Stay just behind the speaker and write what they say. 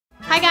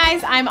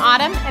guys, I'm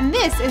Autumn, and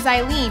this is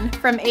Eileen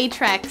from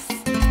Aetrex.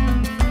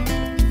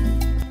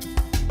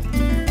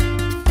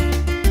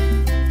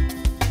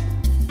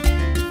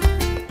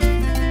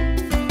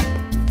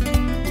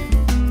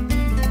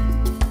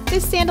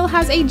 This sandal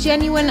has a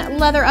genuine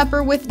leather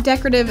upper with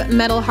decorative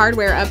metal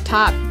hardware up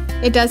top.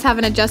 It does have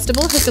an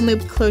adjustable hook and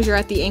loop closure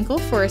at the ankle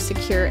for a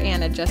secure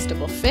and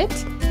adjustable fit,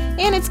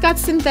 and it's got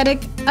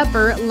synthetic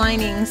upper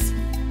linings.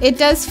 It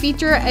does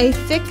feature a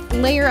thick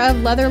layer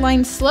of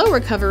leather-lined slow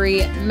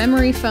recovery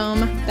memory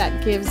foam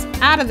that gives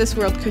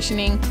out-of-this-world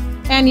cushioning,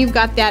 and you've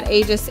got that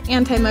Aegis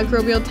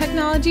antimicrobial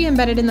technology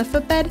embedded in the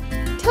footbed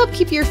to help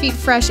keep your feet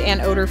fresh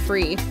and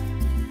odor-free.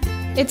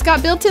 It's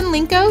got built-in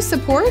Linko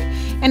support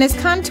and is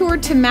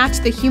contoured to match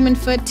the human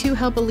foot to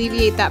help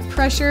alleviate that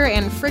pressure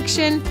and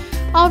friction,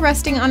 all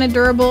resting on a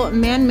durable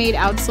man-made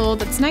outsole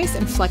that's nice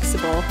and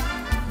flexible.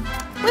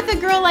 With a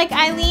girl like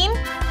Eileen,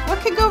 what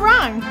could go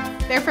wrong?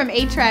 They're from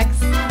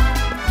Aetrex.